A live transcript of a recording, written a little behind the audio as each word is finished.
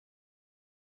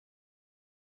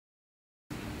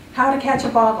How to Catch a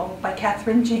Bogle by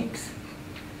Jinks.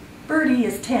 Bertie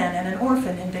is 10 and an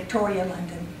orphan in Victoria,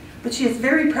 London, but she is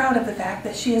very proud of the fact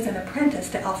that she is an apprentice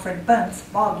to Alfred Bunce,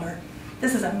 Bogler.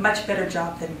 This is a much better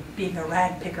job than being a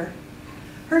rag picker.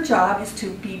 Her job is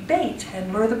to be bait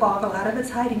and lure the bogle out of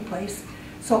its hiding place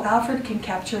so Alfred can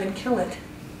capture and kill it.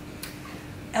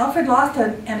 Alfred lost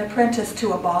an apprentice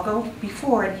to a bogle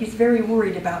before, and he's very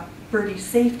worried about Bertie's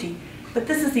safety, but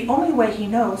this is the only way he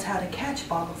knows how to catch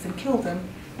bogles and kill them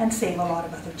and save a lot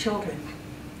of other children.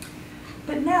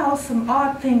 But now some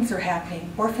odd things are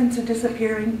happening. Orphans are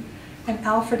disappearing, and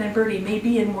Alfred and Bertie may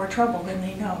be in more trouble than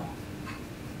they know.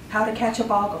 How to Catch a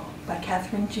Bogle by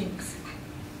Jinks.